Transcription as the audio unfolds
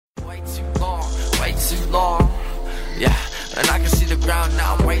And I can see the ground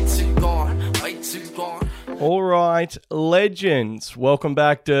now, way too gone, way too gone. All right, legends. Welcome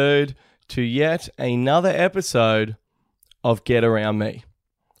back, dude, to yet another episode of Get Around Me.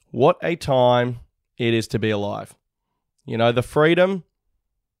 What a time it is to be alive. You know, the freedom,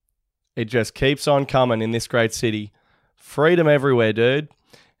 it just keeps on coming in this great city. Freedom everywhere, dude.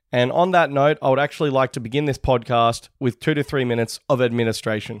 And on that note, I would actually like to begin this podcast with 2 to 3 minutes of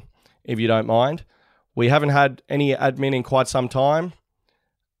administration, if you don't mind. We haven't had any admin in quite some time.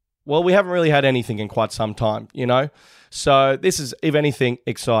 Well, we haven't really had anything in quite some time, you know. So this is, if anything,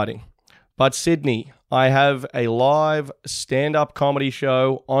 exciting. But Sydney, I have a live stand-up comedy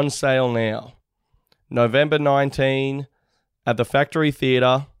show on sale now. November 19 at the Factory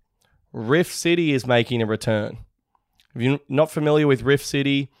Theatre. Riff City is making a return. If you're not familiar with Riff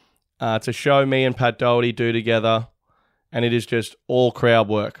City, it's a show me and Pat Doherty do together, and it is just all crowd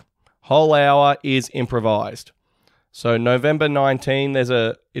work. Whole hour is improvised. So November 19,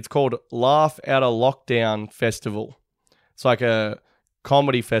 it's called Laugh Out of Lockdown Festival. It's like a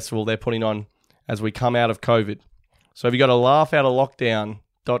comedy festival they're putting on as we come out of COVID. So if you go to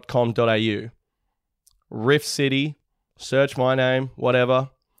laughoutoflockdown.com.au, Riff City, search my name, whatever,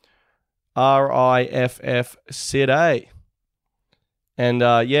 RIFF City. And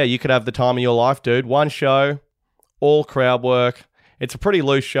yeah, you could have the time of your life, dude. One show, all crowd work. It's a pretty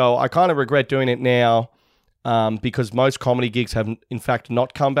loose show. I kind of regret doing it now because most comedy gigs have, in fact,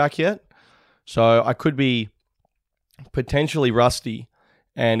 not come back yet. So I could be potentially rusty,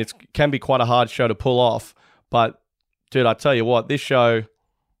 and it can be quite a hard show to pull off. But, dude, I tell you what, this show,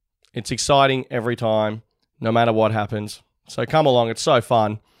 it's exciting every time, no matter what happens. So come along. It's so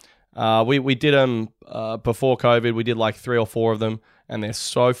fun. We did them before COVID. We did like 3 or 4 of them, and they're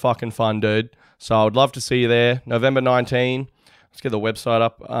so fucking fun, dude. So I would love to see you there. November 19. Let's get the website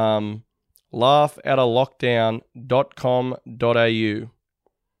up. laughoutoflockdown.com.au.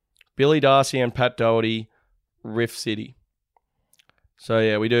 Billy Darcy and Pat Doherty, Riff City. So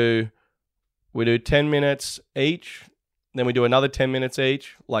yeah, we do 10 minutes each. Then we do another 10 minutes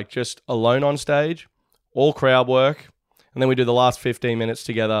each, like just alone on stage, all crowd work. And then we do the last 15 minutes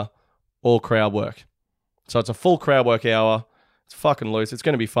together, all crowd work. So it's a full crowd work hour. It's fucking loose. It's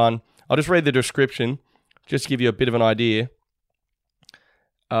going to be fun. I'll just read the description, just to give you a bit of an idea.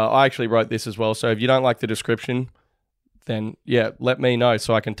 I actually wrote this as well, so if you don't like the description, then yeah, let me know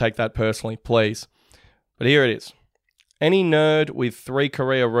so I can take that personally, please. But here it is. Any nerd with 3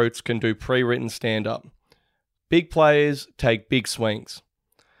 career roots can do pre-written stand-up. Big players take big swings.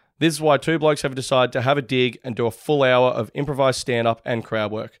 This is why 2 blokes have decided to have a dig and do a full hour of improvised stand-up and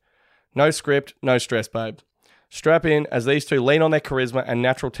crowd work. No script, no stress, babe. Strap in as these 2 lean on their charisma and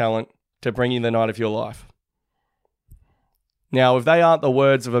natural talent to bring you the night of your life. Now, if they aren't the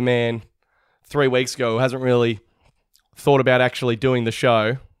words of a man 3 weeks ago who hasn't really thought about actually doing the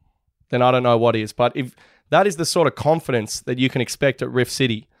show, then I don't know what is. But if that is the sort of confidence that you can expect at Riff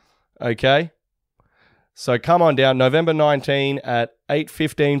City, okay? So come on down, November 19 at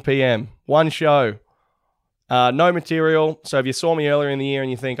 8:15 p.m. One show. No material. So if you saw me earlier in the year and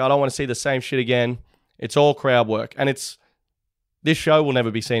you think, I don't want to see the same shit again, it's all crowd work. And this show will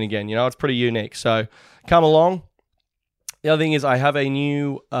never be seen again. You know, it's pretty unique. So come along. The other thing is I have a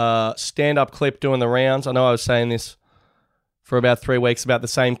new stand-up clip doing the rounds. I know I was saying this for about 3 weeks about the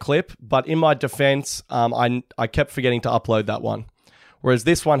same clip, but in my defense, I kept forgetting to upload that one. Whereas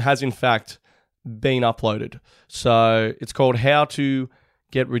this one has, in fact, been uploaded. So it's called How to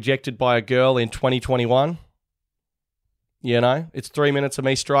Get Rejected by a Girl in 2021. You know, it's 3 minutes of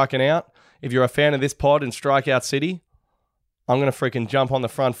me striking out. If you're a fan of this pod and Strikeout City, I'm going to freaking jump on the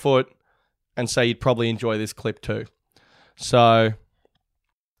front foot and say you'd probably enjoy this clip too. So,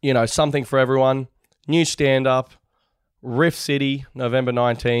 you know, something for everyone. New stand-up, Riff City, November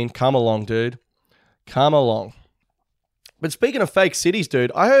 19. Come along, dude. Come along. But speaking of fake cities,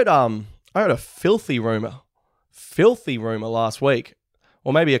 dude, I heard a filthy rumor last week,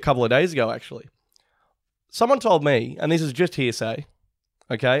 or maybe a couple of days ago, actually. Someone told me, and this is just hearsay,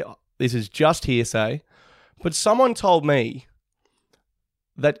 okay? This is just hearsay, but someone told me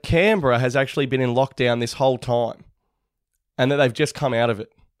that Canberra has actually been in lockdown this whole time and that they've just come out of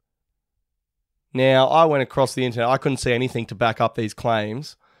it. Now, I went across the internet. I couldn't see anything to back up these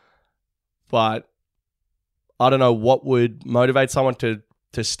claims, but I don't know what would motivate someone to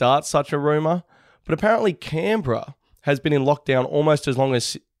start such a rumor. But apparently Canberra has been in lockdown almost as long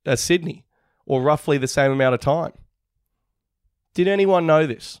as Sydney, or roughly the same amount of time. Did anyone know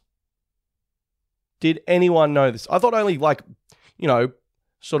this? Did anyone know this? I thought only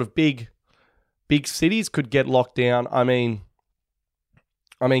sort of big cities could get locked down. I mean,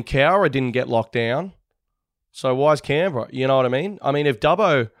 Cowra didn't get locked down. So why is Canberra? You know what I mean? I mean, if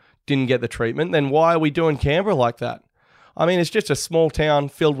Dubbo didn't get the treatment, then why are we doing Canberra like that? I mean, it's just a small town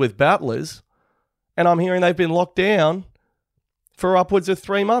filled with battlers, and I'm hearing they've been locked down for upwards of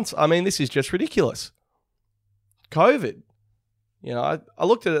 3 months. I mean, this is just ridiculous. COVID. You know, I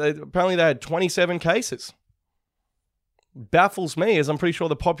looked at it. Apparently they had 27 cases. Baffles me, as I'm pretty sure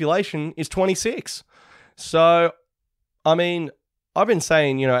the population is 26. So, I mean, I've been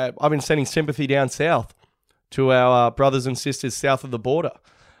saying, you know, I've been sending sympathy down south to our brothers and sisters south of the border.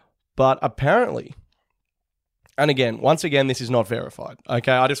 But apparently, and again, once again, this is not verified.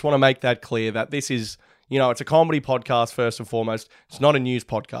 Okay, I just want to make that clear that this is, you know, it's a comedy podcast first and foremost. It's not a news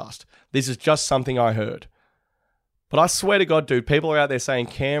podcast. This is just something I heard. But I swear to God, dude, people are out there saying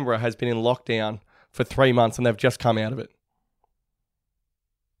Canberra has been in lockdown for 3 months and they've just come out of it.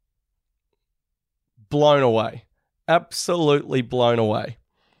 Blown away. Absolutely blown away.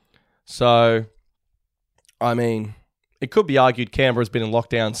 So, I mean, it could be argued Canberra's been in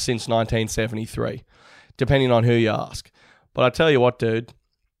lockdown since 1973, depending on who you ask. But I tell you what, dude,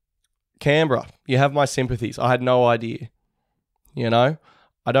 Canberra, you have my sympathies. I had no idea. You know?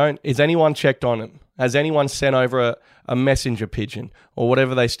 Is anyone checked on him? Has anyone sent over a messenger pigeon or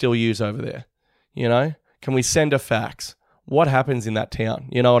whatever they still use over there? You know? Can we send a fax? What happens in that town?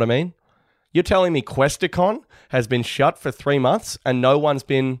 You know what I mean? You're telling me Questacon has been shut for 3 months and no one's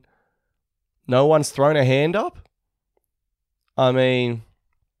thrown a hand up? I mean,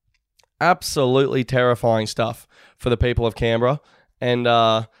 absolutely terrifying stuff for the people of Canberra. And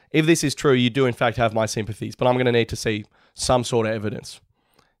if this is true, you do in fact have my sympathies, but I'm going to need to see some sort of evidence,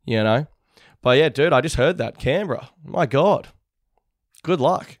 you know? But yeah, dude, I just heard that. Canberra, my God. Good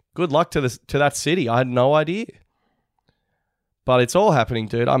luck. Good luck to that city. I had no idea. But it's all happening,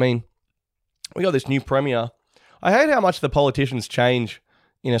 dude. I mean, we got this new premier. I hate how much the politicians change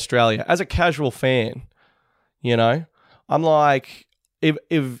in Australia. As a casual fan, you know, I'm like,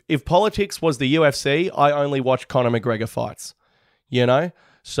 if politics was the UFC, I only watch Conor McGregor fights, you know?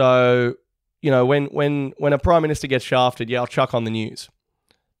 So, you know, when a prime minister gets shafted, yeah, I'll chuck on the news.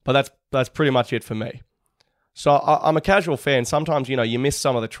 But that's pretty much it for me. So I'm a casual fan. Sometimes, you know, you miss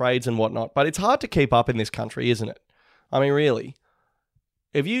some of the trades and whatnot, but it's hard to keep up in this country, isn't it? I mean, really.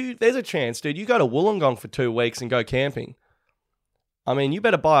 There's a chance, dude, you go to Wollongong for 2 weeks and go camping. I mean, you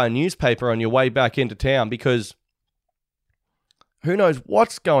better buy a newspaper on your way back into town because who knows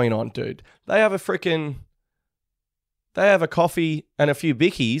what's going on, dude. They have a coffee and a few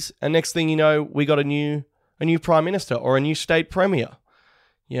bickies, and next thing you know, we got a new prime minister or a new state premier,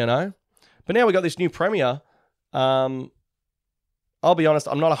 you know? But now we got this new premier. I'll be honest,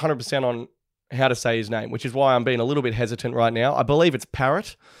 I'm not 100% on how to say his name, which is why I'm being a little bit hesitant right now. I believe it's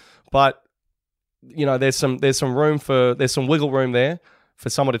Parrot, but you know, there's some wiggle room there for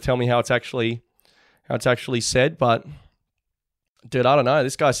someone to tell me how it's actually said. But dude, I don't know.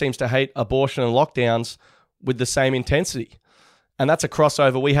 This guy seems to hate abortion and lockdowns with the same intensity, and that's a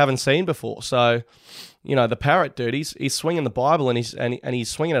crossover we haven't seen before. So, you know, the Parrot dude, he's swinging the Bible and he's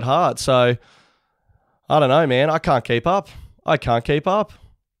swinging it hard. So, I don't know, man. I can't keep up.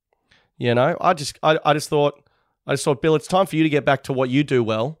 You know, I just thought, Bill, it's time for you to get back to what you do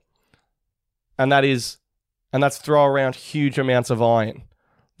well, and that's throw around huge amounts of iron.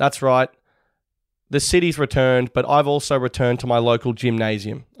 That's right. The city's returned, but I've also returned to my local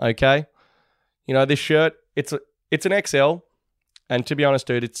gymnasium. Okay, you know, this shirt, it's an XL, and to be honest,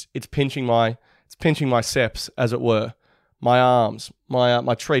 dude, it's pinching my seps, as it were, my arms,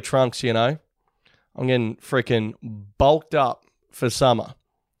 my tree trunks. You know, I'm getting freaking bulked up for summer.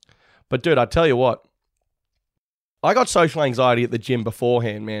 But dude, I tell you what, I got social anxiety at the gym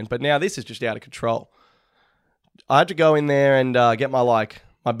beforehand, man, but now this is just out of control. I had to go in there and get my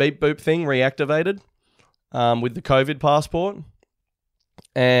beep boop thing reactivated with the COVID passport,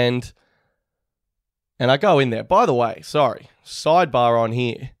 and I go in there. By the way, sorry, sidebar on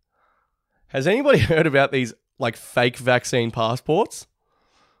here. Has anybody heard about these like fake vaccine passports?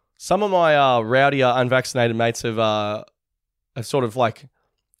 Some of my rowdier unvaccinated mates have sort of like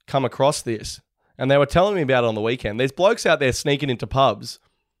come across this, and they were telling me about it on the weekend. There's blokes out there sneaking into pubs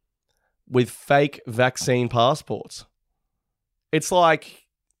with fake vaccine passports. It's like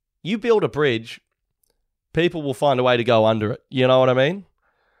you build a bridge, people will find a way to go under it. You know what I mean?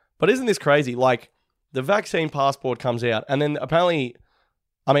 But isn't this crazy? Like, the vaccine passport comes out, and then apparently,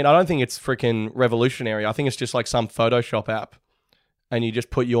 I mean, I don't think it's freaking revolutionary. I think it's just like some Photoshop app, and you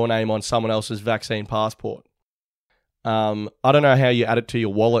just put your name on someone else's vaccine passport. I don't know how you add it to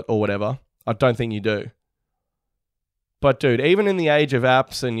your wallet or whatever. I don't think you do. But dude, even in the age of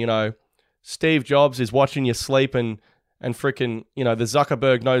apps and, you know, Steve Jobs is watching you sleep and and freaking, the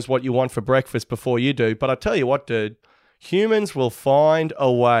Zuckerberg knows what you want for breakfast before you do. But I tell you what, dude, humans will find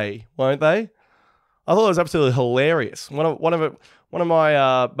a way, won't they? I thought it was absolutely hilarious. One of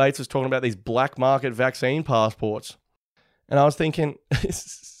my mates was talking about these black market vaccine passports, and I was thinking,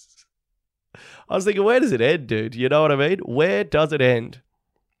 where does it end, dude? You know what I mean? Where does it end?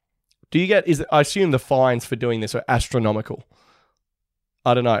 I assume the fines for doing this are astronomical.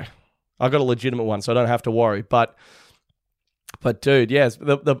 I don't know. I got a legitimate one, so I don't have to worry. But dude, yes,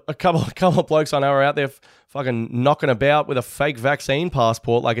 a couple of blokes I know are out there fucking knocking about with a fake vaccine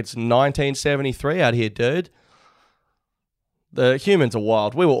passport like it's 1973 out here, dude. The humans are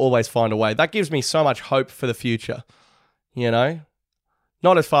wild. We will always find a way. That gives me so much hope for the future, Not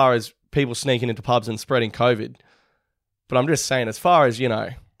as far as people sneaking into pubs and spreading COVID, but I'm just saying as far as,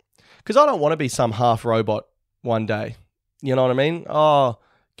 because I don't want to be some half robot one day. You know what I mean? Oh,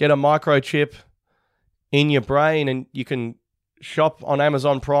 get a microchip in your brain and you can shop on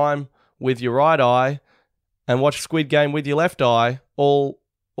Amazon Prime with your right eye and watch Squid Game with your left eye, all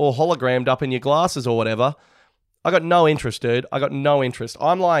hologrammed up in your glasses or whatever. I got no interest, dude. I got no interest.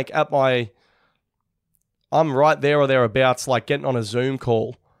 I'm like I'm right there or thereabouts, like getting on a Zoom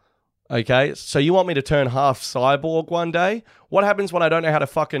call. Okay, so you want me to turn half cyborg one day? What happens when I don't know how to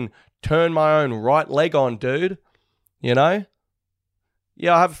fucking turn my own right leg on, dude? Yeah,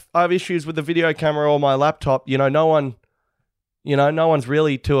 I have issues with the video camera or my laptop. No one's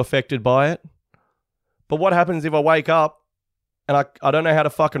really too affected by it. But what happens if I wake up and I don't know how to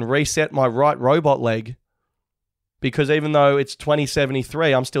fucking reset my right robot leg? Because even though it's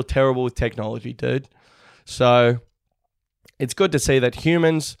 2073, I'm still terrible with technology, dude. So it's good to see that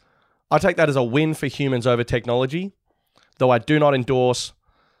humans, I take that as a win for humans over technology, though I do not endorse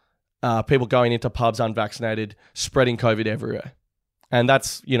people going into pubs unvaccinated, spreading COVID everywhere. And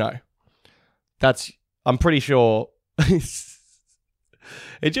that's, I'm pretty sure it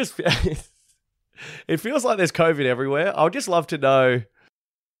feels like there's COVID everywhere. I would just love to know,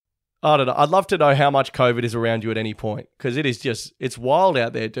 I don't know, I'd love to know how much COVID is around you at any point, because it's wild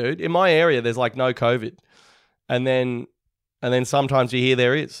out there, dude. In my area, there's like no COVID. And then sometimes you hear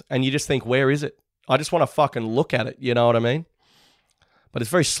there is, and you just think, where is it? I just want to fucking look at it, you know what I mean? But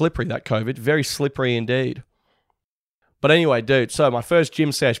it's very slippery, that COVID, very slippery indeed. But anyway, dude, so my first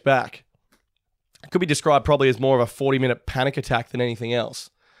gym sesh back could be described probably as more of a 40-minute panic attack than anything else.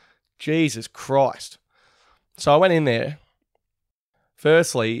 Jesus Christ. So I went in there.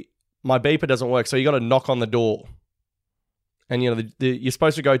 Firstly, my beeper doesn't work, so you got to knock on the door. And, you're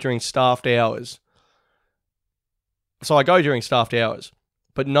supposed to go during staffed hours. So I go during staffed hours,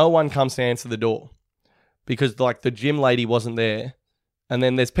 but no one comes to answer the door because, like, the gym lady wasn't there. And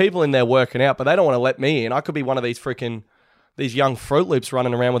then there's people in there working out, but they don't want to let me in. I could be one of these young Fruit Loops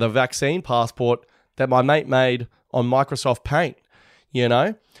running around with a vaccine passport that my mate made on Microsoft Paint,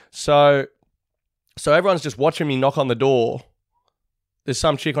 So everyone's just watching me knock on the door. There's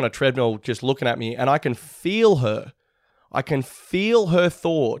some chick on a treadmill just looking at me, and I can feel her. I can feel her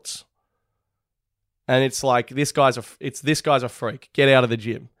thoughts. And it's like, this guy's a freak. Get out of the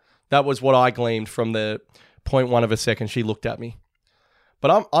gym. That was what I gleaned from the 0.1 of a second she looked at me.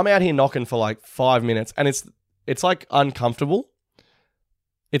 But I'm out here knocking for like 5 minutes, and it's like uncomfortable.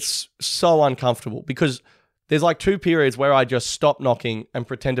 It's so uncomfortable because there's like 2 periods where I just stop knocking and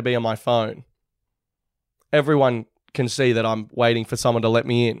pretend to be on my phone. Everyone can see that I'm waiting for someone to let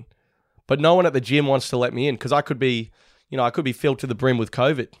me in. But no one at the gym wants to let me in because I could be filled to the brim with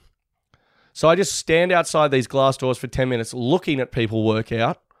COVID. So I just stand outside these glass doors for 10 minutes looking at people work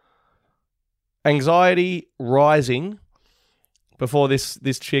out. Anxiety rising before this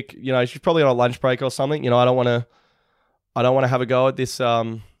chick, she's probably on a lunch break or something. I don't want to have a go at this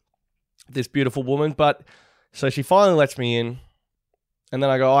this beautiful woman, but so she finally lets me in. And then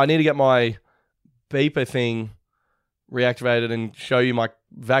I go, I need to get my beeper thing reactivated and show you my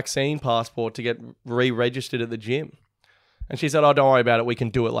vaccine passport to get re-registered at the gym. And she said, oh, don't worry about it. We can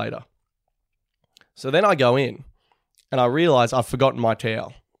do it later. So then I go in and I realize I've forgotten my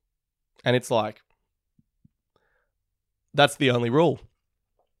towel. And it's like, that's the only rule.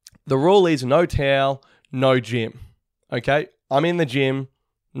 The rule is no towel, no gym. Okay? I'm in the gym,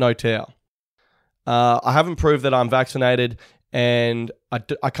 no towel. I haven't proved that I'm vaccinated, and I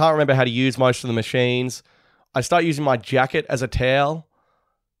can't remember how to use most of the machines. I start using my jacket as a towel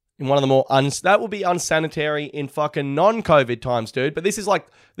in one of the more that would be unsanitary in fucking non-COVID times, dude. But this is like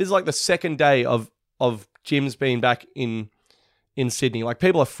the second day of gyms being back in Sydney. Like,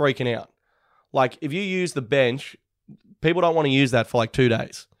 people are freaking out. Like, if you use the bench, people don't want to use that for like 2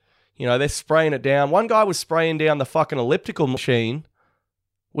 days. They're spraying it down. One guy was spraying down the fucking elliptical machine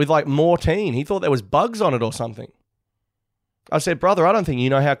with like Mortine. He thought there was bugs on it or something. I said, brother, I don't think you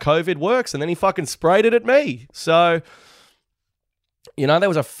know how COVID works. And then he fucking sprayed it at me. So, there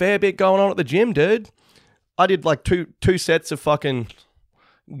was a fair bit going on at the gym, dude. I did like two sets of fucking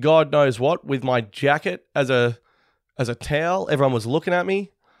God knows what with my jacket as a towel. Everyone was looking at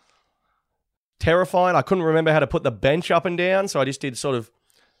me. Terrifying. I couldn't remember how to put the bench up and down. So I just did sort of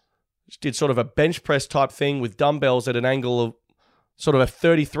a bench press type thing with dumbbells at an angle of sort of a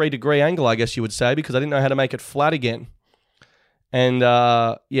 33-degree angle, I guess you would say, because I didn't know how to make it flat again. And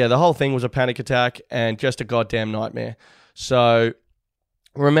the whole thing was a panic attack and just a goddamn nightmare. So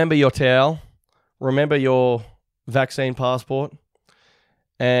remember your towel, remember your vaccine passport,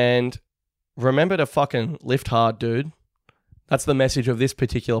 and remember to fucking lift hard, dude. That's the message of this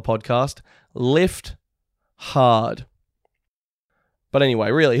particular podcast. Lift hard. But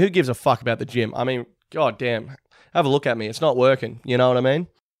anyway, really, who gives a fuck about the gym? I mean, goddamn, have a look at me. It's not working. You know what I mean?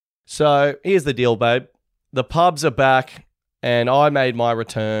 So here's the deal, babe. The pubs are back, and I made my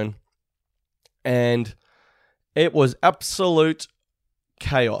return, and it was absolute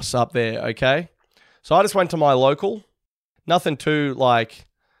chaos up there, okay? So I just went to my local. Nothing too,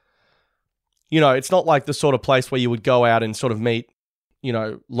 it's not like the sort of place where you would go out and sort of meet,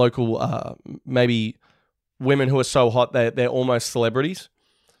 local, maybe women who are so hot they're almost celebrities.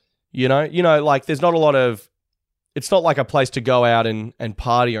 There's not a lot of, it's not like a place to go out and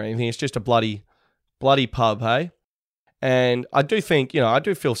party or anything. It's just a bloody pub, hey? And I do think, I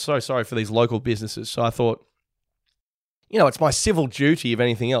do feel so sorry for these local businesses. So I thought, it's my civil duty, if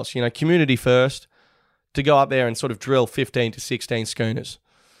anything else, community first, to go up there and sort of drill 15 to 16 schooners,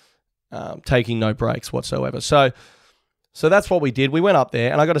 taking no breaks whatsoever. So that's what we did. We went up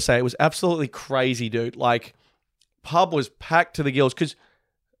there, and I got to say, it was absolutely crazy, dude. Pub was packed to the gills, because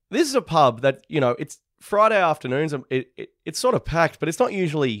this is a pub that, it's Friday afternoons. It's sort of packed, but it's not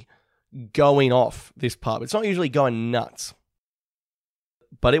usually going off, this pub. It's not usually going nuts.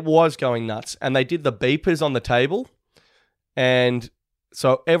 But it was going nuts. And they did the beepers on the table. And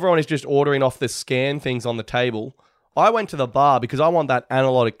so everyone is just ordering off the scan things on the table. I went to the bar because I want that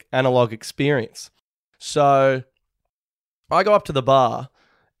analog experience. So I go up to the bar,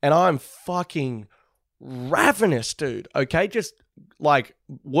 and I'm fucking ravenous, dude. Okay, just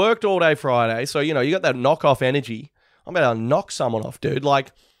worked all day Friday. So, you got that knockoff energy. I'm about to knock someone off, dude.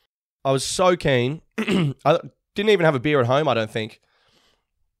 I was so keen. I didn't even have a beer at home, I don't think.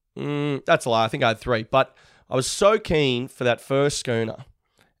 That's a lie. I think I had 3. But I was so keen for that first schooner.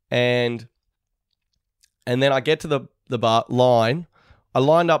 And then I get to the bar line. I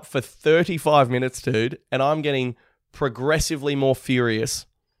lined up for 35 minutes, dude. And I'm getting progressively more furious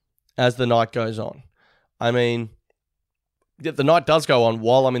as the night goes on. I mean, the night does go on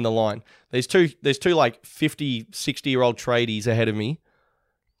while I'm in the line. There's two 50, 60-year-old tradies ahead of me.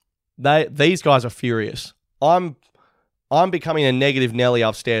 These guys are furious. I'm becoming a negative Nelly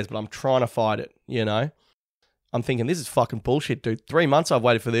upstairs, but I'm trying to fight it, I'm thinking, this is fucking bullshit, dude. 3 months I've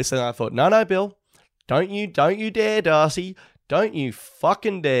waited for this, and I thought, no, Bill. Don't you dare, Darcy. Don't you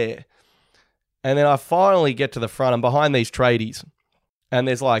fucking dare. And then I finally get to the front. I'm behind these tradies. And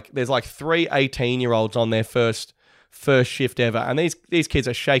there's 3 18-year-olds on their first shift ever. And these kids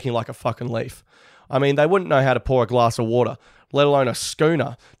are shaking like a fucking leaf. I mean, they wouldn't know how to pour a glass of water, let alone a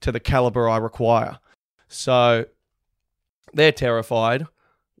schooner to the caliber I require. So they're terrified.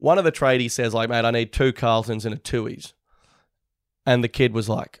 One of the tradies says, mate, I need 2 Carltons and a Tooheys. And the kid was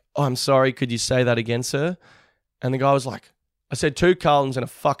like, oh, I'm sorry, could you say that again, sir? And the guy was like, I said 2 Carltons and a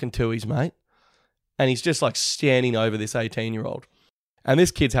fucking Tooheys, mate. And he's just standing over this 18-year-old. And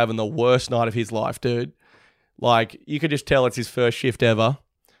this kid's having the worst night of his life, dude. You could just tell it's his first shift ever.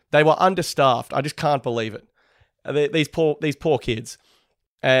 They were understaffed. I just can't believe it. These poor kids.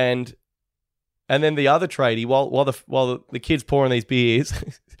 And then the other tradie, while the kid's pouring these beers,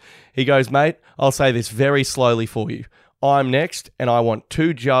 he goes, mate, I'll say this very slowly for you. I'm next, and I want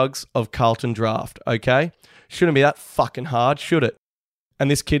 2 jugs of Carlton Draft, okay? Shouldn't be that fucking hard, should it? And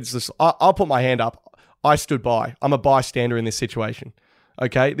this kid's just, I'll put my hand up. I stood by. I'm a bystander in this situation,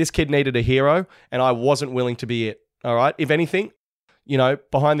 okay? This kid needed a hero, and I wasn't willing to be it, all right? If anything,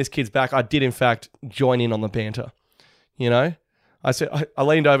 behind this kid's back, I did, in fact, join in on the banter, I said, I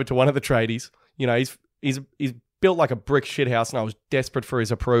leaned over to one of the tradies. He's built like a brick shithouse, and I was desperate for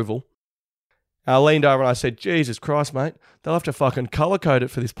his approval. I leaned over and I said, Jesus Christ, mate, they'll have to fucking color code it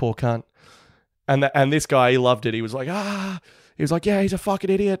for this poor cunt. And this guy, he loved it. He was like, he was like, yeah, he's a fucking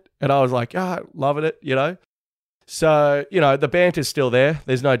idiot. And I was like, loving it, So, the banter's still there.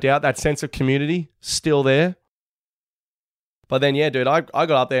 There's no doubt. That sense of community, still there. But then, yeah, dude, I got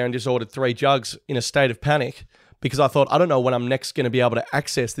up there and just ordered 3 jugs in a state of panic because I thought, I don't know when I'm next going to be able to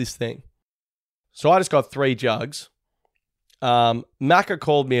access this thing. So I just got 3 jugs. Macca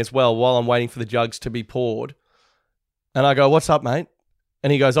called me as well while I'm waiting for the jugs to be poured. And I go, what's up, mate?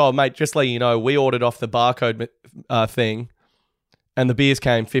 And he goes, oh, mate, just letting you know, we ordered off the barcode thing and the beers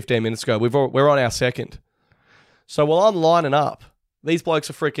came 15 minutes ago. We're on our second. So while I'm lining up, these blokes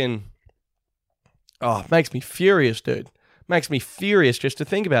are freaking... Oh, it makes me furious, dude. Makes me furious just to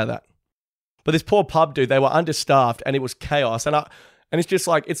think about that. But this poor pub, dude, they were understaffed and it was chaos. And it's just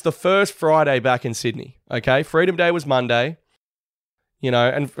like, it's the first Friday back in Sydney, okay? Freedom Day was Monday,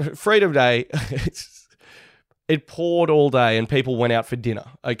 and Freedom Day, it poured all day and people went out for dinner,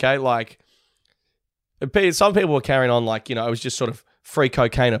 okay? Like, some people were carrying on like, it was just sort of free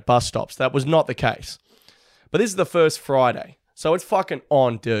cocaine at bus stops. That was not the case. But this is the first Friday. So it's fucking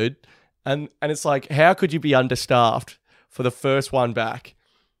on, dude. And it's like, how could you be understaffed for the first one back?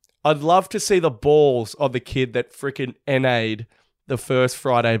 I'd love to see the balls of the kid that freaking NA'd the first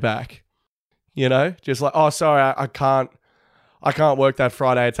Friday back. Just like, oh, sorry, I can't work that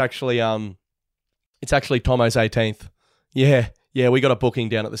Friday. It's actually Tomo's 18th. Yeah, we got a booking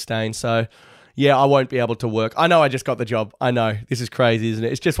down at the Stain, so yeah, I won't be able to work. I know I just got the job. I know. This is crazy, isn't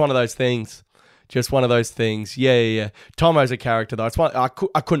it? It's just one of those things. Yeah. Tomo's a character, though.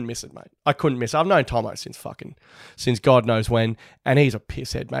 I couldn't miss it, mate. I couldn't miss it. I've known Tomo since God knows when, and he's a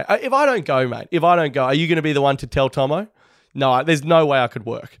pisshead, mate. If I don't go, are you going to be the one to tell Tomo? No, there's no way I could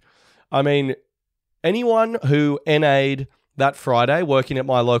work. I mean, anyone who NA'd that Friday working at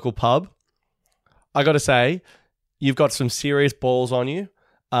my local pub, I got to say, you've got some serious balls on you.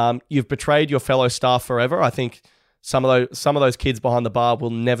 You've betrayed your fellow staff forever. I think some of those kids behind the bar will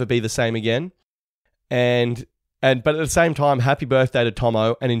never be the same again. But at the same time, happy birthday to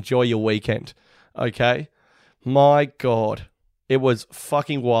Tomo and enjoy your weekend. Okay? My God. It was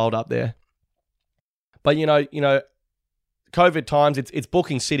fucking wild up there. But COVID times, it's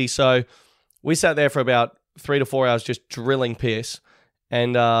booking city, so we sat there for about 3 to 4 hours just drilling piss.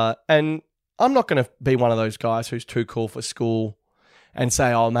 And I'm not going to be one of those guys who's too cool for school and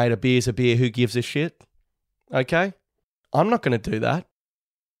say, oh, mate, a beer's a beer, who gives a shit? Okay? I'm not going to do that.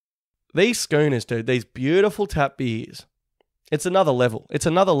 These Schoonanas, dude, these beautiful tap beers, it's another level. It's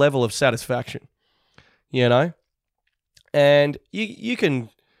another level of satisfaction, And you can...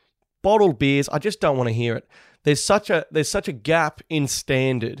 Bottled beers, I just don't want to hear it. There's such a gap in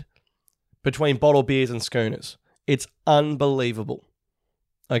standard between bottled beers and Schoonanas. It's unbelievable.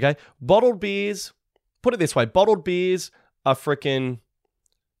 Okay? Bottled beers, put it this way, bottled beers are freaking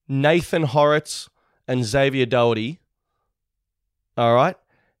Nathan Horrocks and Xavier Doherty. All right?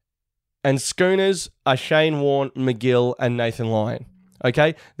 And Schoonanas are Shane Warne, McGill, and Nathan Lyon.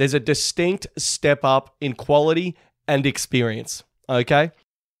 Okay? There's a distinct step up in quality and experience. Okay?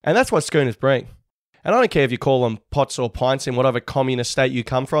 And that's what Schoonanas bring. And I don't care if you call them pots or pints in whatever communist state you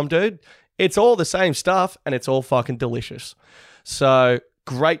come from, dude. It's all the same stuff, and it's all fucking delicious. So,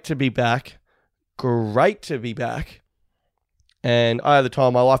 great to be back. And I had the time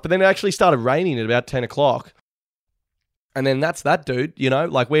of my life. But then it actually started raining at about 10 o'clock. And then that's that, dude.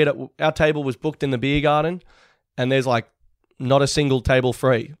 Like our table was booked in the beer garden, and there's like not a single table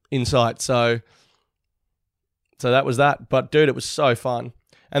free in sight. So that was that. But dude, it was so fun.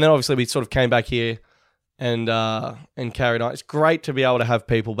 And then obviously we sort of came back here and carried on. It's great to be able to have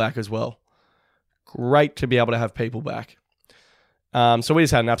people back as well. So we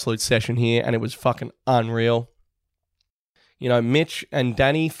just had an absolute session here, and it was fucking unreal. Mitch and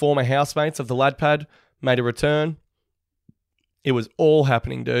Danny, former housemates of the Lad Pad, made a return. It was all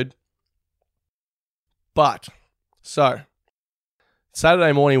happening, dude. But, so,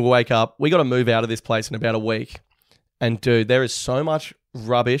 Saturday morning we wake up. We got to move out of this place in about a week. And, dude, there is so much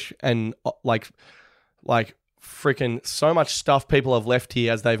rubbish and, like freaking so much stuff people have left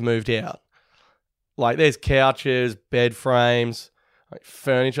here as they've moved out. Like, there's couches, bed frames, like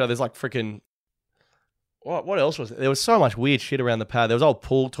furniture. There's, like, freaking... What else was there? There was so much weird shit around the pad. There was old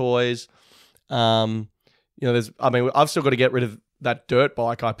pool toys. I've still got to get rid of that dirt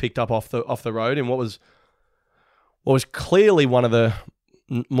bike I picked up off the road in what was clearly one of the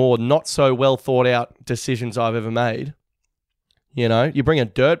more not so well thought out decisions I've ever made. You bring a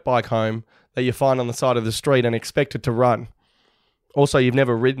dirt bike home that you find on the side of the street and expect it to run. Also, you've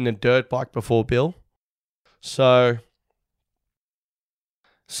never ridden a dirt bike before, Bill. So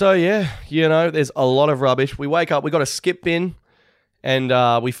yeah, there's a lot of rubbish. We wake up, we got a skip bin. And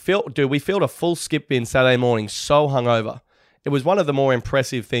we filled a full skip bin Saturday morning, so hungover. It was one of the more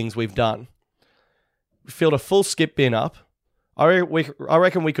impressive things we've done. We filled a full skip bin up. I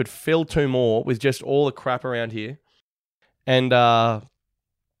reckon we could fill 2 more with just all the crap around here. And I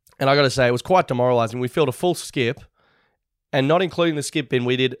got to say, it was quite demoralizing. We filled a full skip, and not including the skip bin,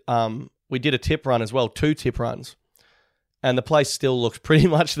 we did a tip run as well, 2 tip runs. and the place still looks pretty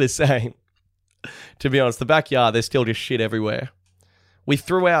much the same. To be honest, the backyard, there's still just shit everywhere. We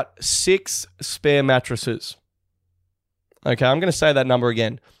threw out 6 spare mattresses. Okay, I'm going to say that number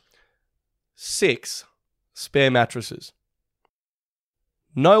again. 6 spare mattresses.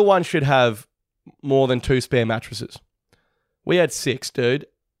 No one should have more than 2 spare mattresses. We had 6, dude.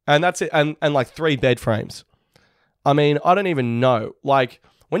 And that's it. And like 3 bed frames. I mean, I don't even know. Like,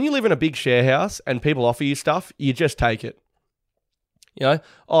 when you live in a big share house and people offer you stuff, you just take it. You know,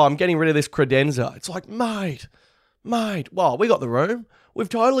 oh, I'm getting rid of this credenza. It's like, mate, well, we got the room. We've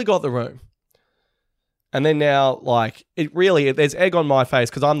totally got the room. And then now, like, there's egg on my face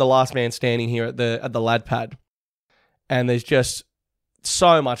because I'm the last man standing here at the lad pad. And there's just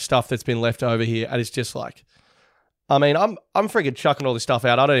so much stuff that's been left over here. And it's just like, I mean, I'm freaking chucking all this stuff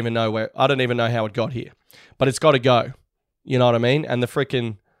out. I don't even know how it got here. But it's got to go. You know what I mean? And the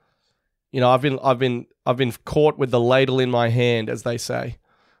freaking, you know, I've been caught with the ladle in my hand, as they say.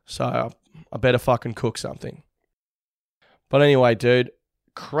 So I better fucking cook something. But anyway, dude,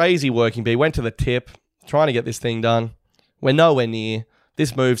 crazy working bee. Went to the tip, trying to get this thing done. We're nowhere near.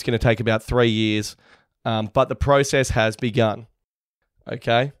 This move's going to take about 3 years, but the process has begun.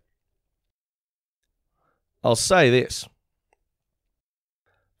 Okay? I'll say this.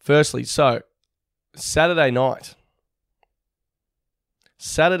 Firstly, so Saturday night,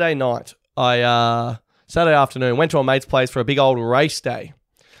 Saturday afternoon, went to a mate's place for a big old race day.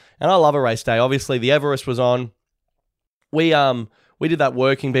 And I love a race day. Obviously, the Everest was on. We did that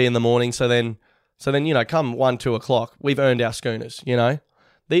working bee in the morning, so then, you know, come 1, 2 o'clock, we've earned our schooners, you know?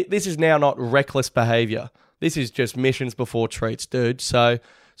 This is now not reckless behavior. This is just missions before treats, dude. So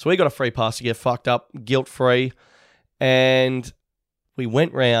we got a free pass to get fucked up, guilt-free, and we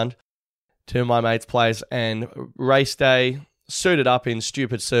went round to my mate's place and race day, suited up in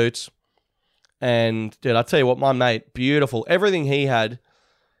stupid suits. And, dude, I tell you what, my mate, beautiful. Everything he had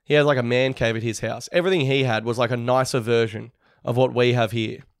like a man cave at his house. Everything he had was like a nicer version of what we have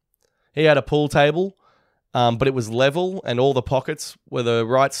here. He had a pool table, but it was level and all the pockets were the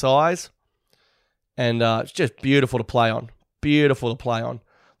right size. And it's just beautiful to play on. Beautiful to play on.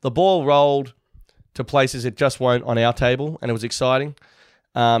 The ball rolled to places it just won't on our table, and it was exciting.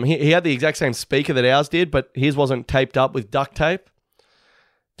 He had the exact same speaker that ours did, but his wasn't taped up with duct tape.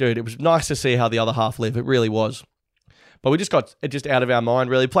 Dude, it was nice to see how the other half live. It really was. But we just got it just out of our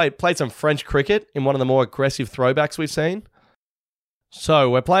mind, really. Played some French cricket in one of the more aggressive throwbacks we've seen. So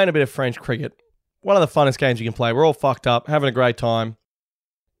we're playing a bit of French cricket. One of the funnest games you can play. We're all fucked up, having a great time.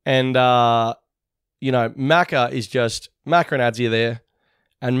 And, you know, Macca and Adzi are there.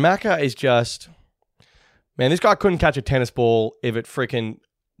 And Macca is just... Man, this guy couldn't catch a tennis ball if it freaking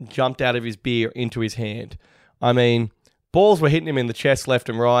jumped out of his beer into his hand. I mean, balls were hitting him in the chest left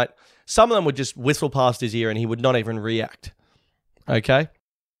and right. Some of them would just whistle past his ear and he would not even react. Okay?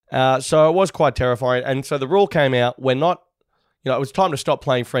 So it was quite terrifying. And so the rule came out, it was time to stop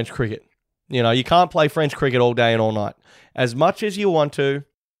playing French cricket. You know, you can't play French cricket all day and all night. As much as you want to,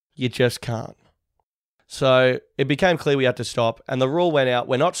 you just can't. So it became clear we had to stop. And the rule went out,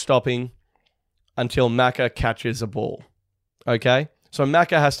 we're not stopping until Macca catches a ball. Okay? So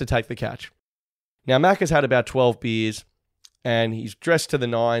Macca has to take the catch. Now, Macca's had about 12 beers, and he's dressed to the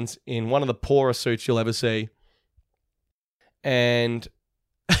nines in one of the poorest suits you'll ever see. And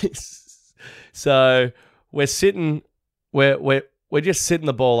so we're just sitting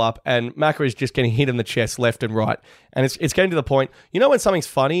the ball up, and Macca is just getting hit in the chest left and right. And it's getting to the point, you know when something's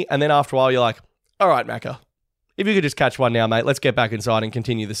funny, and then after a while you're like, all right, Macca, if you could just catch one now, mate, let's get back inside and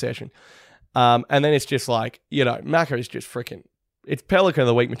continue the session. And then it's just like, you know, Macca is just freaking, it's Pelican of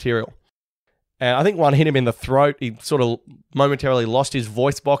the Week material. And I think one hit him in the throat. He sort of momentarily lost his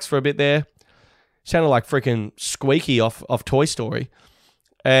voice box for a bit there. Sounded like freaking Squeaky off Toy Story.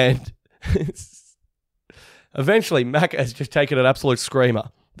 And eventually, Macca has just taken an absolute screamer.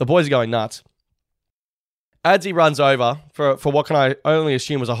 The boys are going nuts. Adzi runs over for what can I only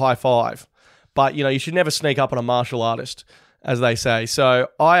assume was a high five. But, you know, you should never sneak up on a martial artist, as they say. So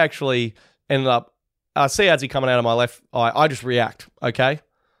I actually ended up, I see Adzi coming out of my left eye. I just react, okay?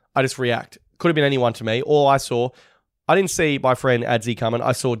 I just react. Could have been anyone to me. All I didn't see my friend Adzi coming.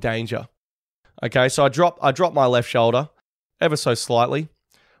 I saw danger. Okay, so I drop my left shoulder ever so slightly.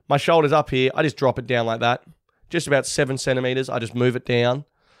 My shoulder's up here. I just drop it down like that. Just about 7 centimeters. I just move it down.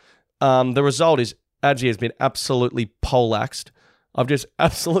 The result is Adzi has been absolutely poleaxed. I've just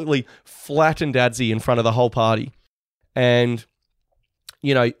absolutely flattened Adzi in front of the whole party. And,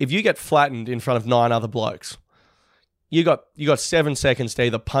 you know, if you get flattened in front of 9 other blokes, you got 7 seconds to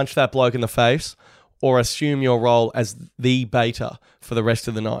either punch that bloke in the face or assume your role as the beta for the rest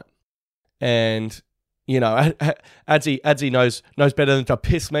of the night. And, Adsy knows better than to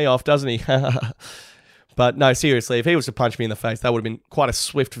piss me off, doesn't he? But no, seriously, if he was to punch me in the face, that would have been quite a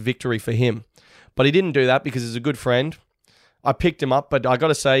swift victory for him. But he didn't do that because he's a good friend. I picked him up, but I got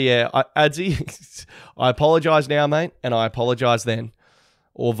to say, Adsy, I apologise now, mate, and I apologise then,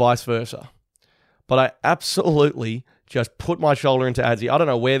 or vice versa. But I absolutely just put my shoulder into Adsy. I don't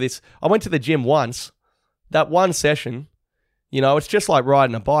know where this... I went to the gym once. That one session, it's just like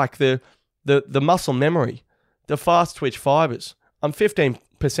riding a bike. The muscle memory, the fast twitch fibers. I'm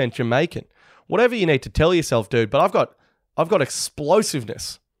 15% Jamaican. Whatever you need to tell yourself, dude. But I've got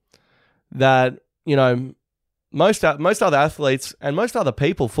explosiveness that, most other athletes and most other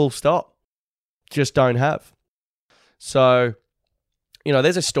people, full stop, just don't have. So,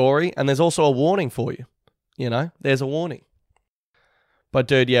 there's a story and there's also a warning for you. There's a warning. But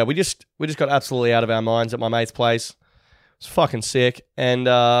dude, yeah, we just got absolutely out of our minds at my mate's place. It's fucking sick, and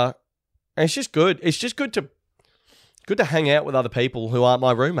it's just good. It's just good to hang out with other people who aren't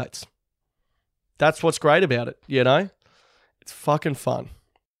my roommates. That's what's great about it, It's fucking fun.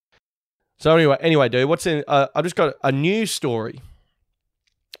 So anyway, dude, what's in? I've just got a news story.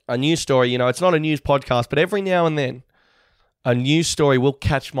 A news story. It's not a news podcast, but every now and then, a news story will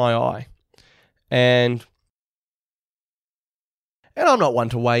catch my eye, and I'm not one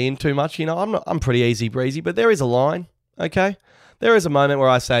to weigh in too much. I'm pretty easy breezy, but there is a line. Okay, there is a moment where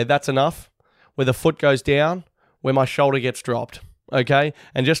I say that's enough, where the foot goes down, where my shoulder gets dropped. Okay,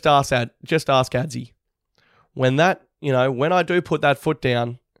 and just ask Adsy. When I do put that foot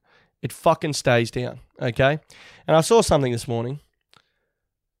down, it fucking stays down, okay? And I saw something this morning.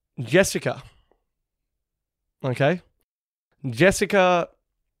 Jessica, okay? Jessica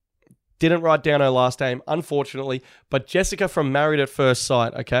didn't write down her last name, unfortunately, but Jessica from Married at First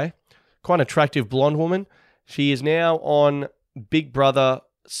Sight, okay? Quite an attractive blonde woman. She is now on Big Brother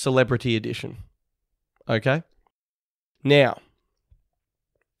Celebrity Edition, okay? Now,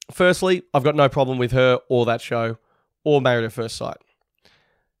 firstly, I've got no problem with her or that show or Married at First Sight.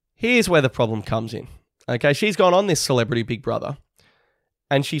 Here's where the problem comes in. Okay, she's gone on this Celebrity Big Brother,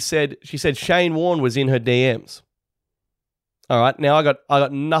 and she said Shane Warne was in her DMs. All right, now I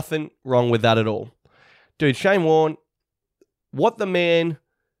got nothing wrong with that at all, dude. Shane Warne, what the man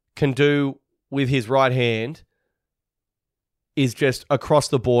can do with his right hand is just across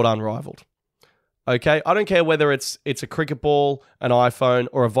the board unrivaled. Okay, I don't care whether it's a cricket ball, an iPhone,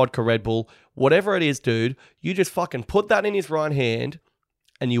 or a vodka Red Bull, whatever it is, dude. You just fucking put that in his right hand,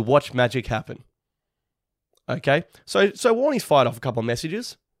 and you watch magic happen. Okay? So Warnie's fired off a couple of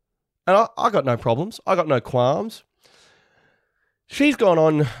messages, and I got no problems. I got no qualms. She's gone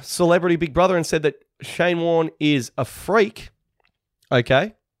on Celebrity Big Brother and said that Shane Warne is a freak.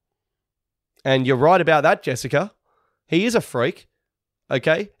 Okay? And you're right about that, Jessica. He is a freak.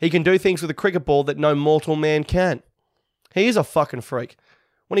 Okay? He can do things with a cricket ball that no mortal man can. He is a fucking freak.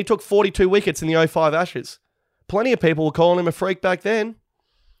 When he took 42 wickets in the 05 Ashes, plenty of people were calling him a freak back then.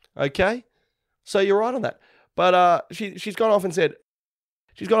 Okay, so you're right on that. But she's gone off and said,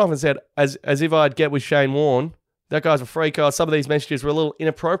 as if I'd get with Shane Warne, that guy's a freak. Oh, some of these messages were a little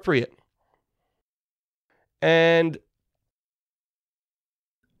inappropriate, and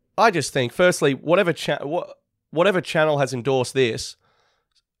I just think, firstly, whatever channel has endorsed this,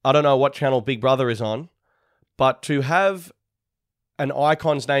 I don't know what channel Big Brother is on, but to have an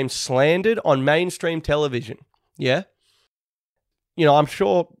icon's name slandered on mainstream television, yeah, I'm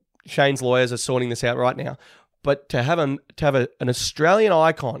sure Shane's lawyers are sorting this out right now, but to have an Australian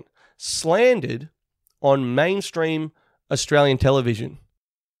icon slandered on mainstream Australian television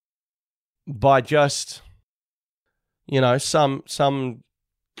by just some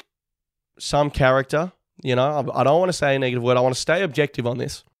character, I don't want to say a negative word. I want to stay objective on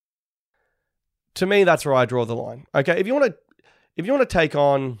this. To me, that's where I draw the line. Okay, if you want to take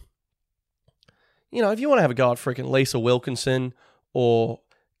on, if you want to have a go at freaking Lisa Wilkinson or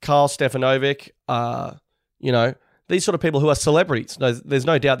Carl Stefanovic, these sort of people who are celebrities. No, there's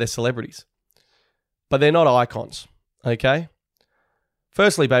no doubt they're celebrities, but they're not icons, okay?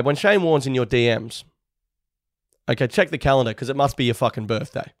 Firstly, babe, when Shane Warne's in your DMs, okay, check the calendar because it must be your fucking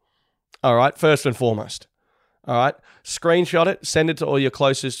birthday. All right, first and foremost. All right, screenshot it, send it to all your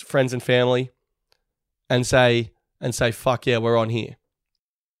closest friends and family, and say, fuck yeah, we're on here.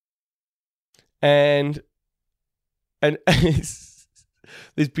 And this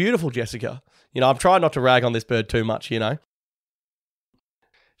beautiful Jessica, I'm trying not to rag on this bird too much,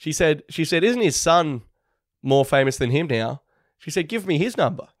 She said, isn't his son more famous than him now? She said, give me his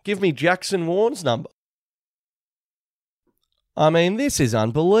number. Give me Jackson Warne's number. I mean, this is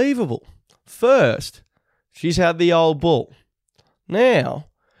unbelievable. First, she's had the old bull. Now,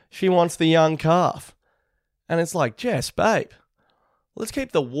 she wants the young calf. And it's like, Jess, babe, let's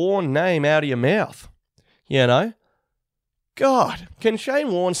keep the Warren name out of your mouth. You know? God, can Shane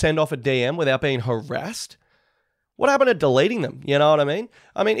Warne send off a DM without being harassed? What happened to deleting them? You know what I mean?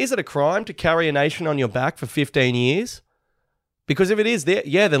 I mean, is it a crime to carry a nation on your back for 15 years? Because if it is,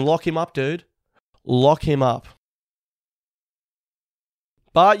 then lock him up, dude. Lock him up.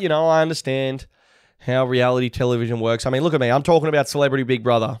 But, you know, I understand how reality television works. I mean, look at me. I'm talking about Celebrity Big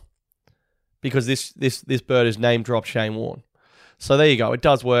Brother because this bird has name dropped Shane Warne. So there you go. It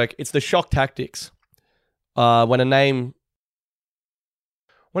does work. It's the shock tactics. When a name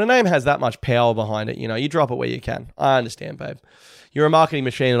has that much power behind it, you know, you drop it where you can. I understand, babe. You're a marketing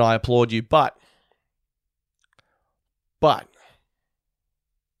machine and I applaud you. But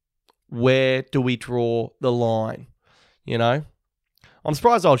where do we draw the line? You know? I'm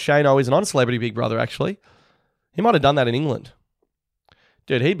surprised old Shane-O isn't on Celebrity Big Brother, actually. He might have done that in England.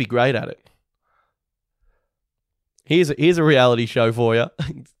 Dude, he'd be great at it. Here's a reality show for you.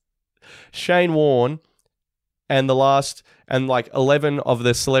 Shane Warne and 11 of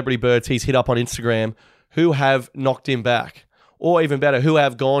the celebrity birds he's hit up on Instagram who have knocked him back. Or even better, who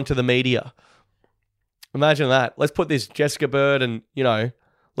have gone to the media. Imagine that. Let's put this Jessica bird and, you know,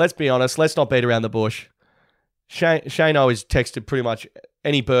 let's be honest, let's not beat around the bush. Shane-O has texted pretty much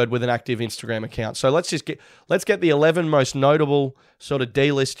any bird with an active Instagram account. So let's get the 11 most notable sort of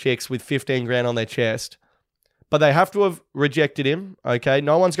D-list chicks with 15 grand on their chest. But they have to have rejected him, okay?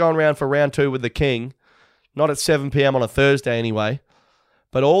 No one's going around for round 2 with the king. Not at 7 p.m. on a Thursday anyway.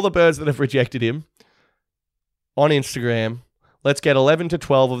 But all the birds that have rejected him on Instagram, let's get 11 to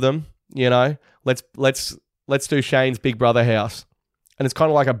 12 of them, you know? Let's do Shane's Big Brother house. And it's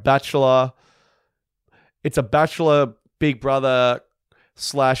kind of like a bachelor. It's a bachelor Big Brother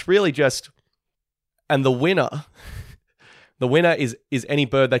 / really just, and the winner is any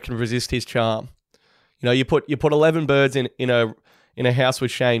bird that can resist his charm. You know, you put 11 birds in a house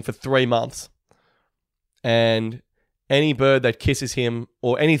with Shane for 3 months, and any bird that kisses him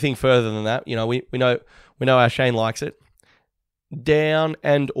or anything further than that, you know, we know how Shane likes it, down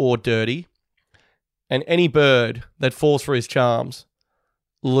and or dirty, and any bird that falls for his charms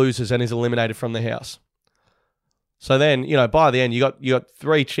loses and is eliminated from the house. So then, you know, by the end, you got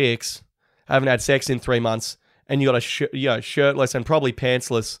 3 chicks, haven't had sex in 3 months, and you got a shirtless and probably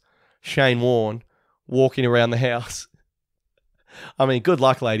pantsless Shane Warne walking around the house. I mean, good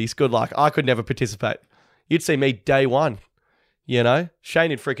luck, ladies. Good luck. I could never participate. You'd see me day one, you know? Shane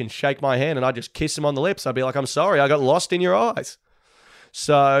would freaking shake my hand and I'd just kiss him on the lips. I'd be like, I'm sorry, I got lost in your eyes.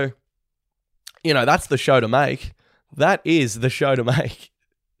 So, you know, that's the show to make. That is the show to make.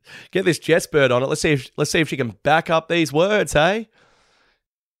 Get this Jess bird on it. Let's see if she can back up these words, hey?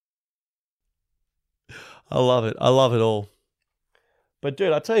 I love it. I love it all. But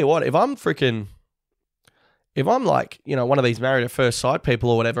dude, I tell you what, if I'm like, you know, one of these Married at First Sight people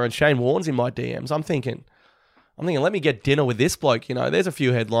or whatever, and Shane Warne's in my DMs, I'm thinking, let me get dinner with this bloke. You know, there's a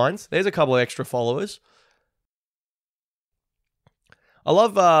few headlines. There's a couple of extra followers. I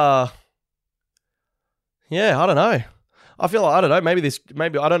love, I don't know. I feel like, I don't know, maybe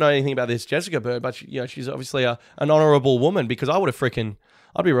I don't know anything about this Jessica bird, but you know, she's obviously an honourable woman, because I'd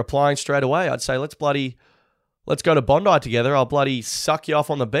be replying straight away. I'd say, let's go to Bondi together. I'll bloody suck you off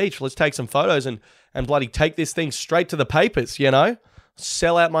on the beach. Let's take some photos and bloody take this thing straight to the papers, you know?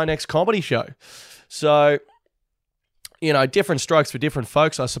 Sell out my next comedy show. So, you know, different strokes for different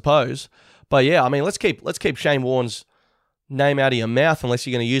folks, I suppose. But yeah, I mean, let's keep Shane Warne's name out of your mouth unless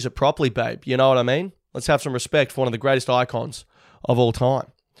you're going to use it properly, babe. You know what I mean? Let's have some respect for one of the greatest icons of all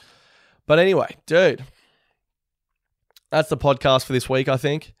time. But anyway, dude, that's the podcast for this week, I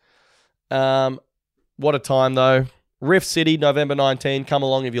think. What a time, though. Rift City, November 19. Come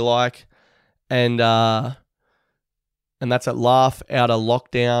along if you like. And that's at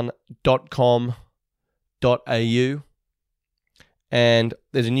laughoutoflockdown.com.au. And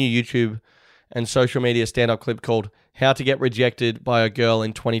there's a new YouTube and social media stand-up clip called How to Get Rejected by a Girl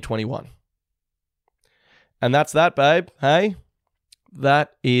in 2021. And that's that, babe. Hey?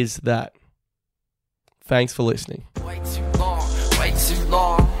 That is that. Thanks for listening. Way too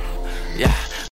long.